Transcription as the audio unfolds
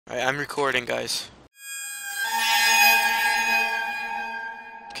Alright, I'm recording, guys.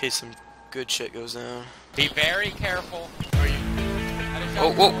 In case some good shit goes down. Be very careful.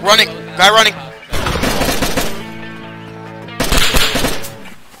 Oh, whoa, running! Guy running!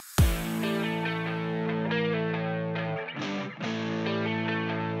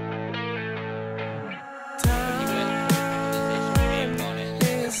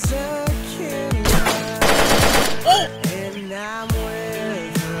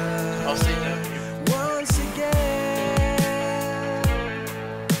 I'll see you.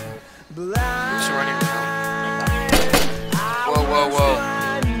 Who's running around? Whoa, whoa, whoa.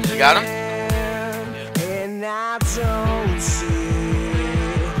 You got him?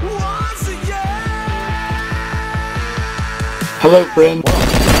 Hello, friend.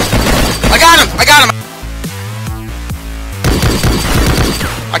 I got him! I got him!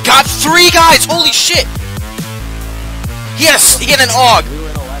 I got 3 guys! Holy shit! Yes! He had an AUG!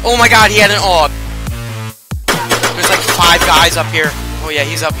 Oh my god, he had an AUG! There's like 5 guys up here. Oh yeah,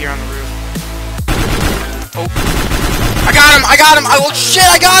 he's up here on the roof. Oh. I got him! I got him! Oh shit,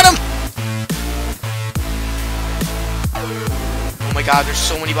 I got him! Oh my god, there's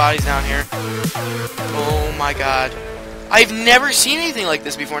so many bodies down here. Oh my god. I've never seen anything like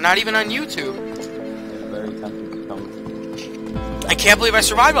this before, not even on YouTube. I can't believe I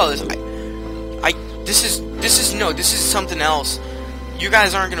survived all this. This is something else. You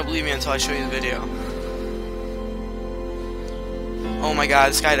guys aren't gonna believe me until I show you the video. Oh my god,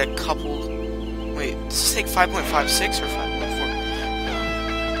 this guy had a couple. Wait, does this take 5.56 or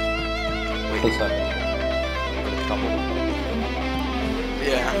 5.4? Wait.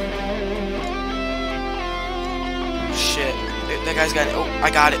 Yeah. Shit. That guy's got it. Oh, I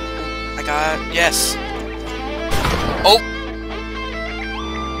got it. Oh, I got it. Yes. Oh.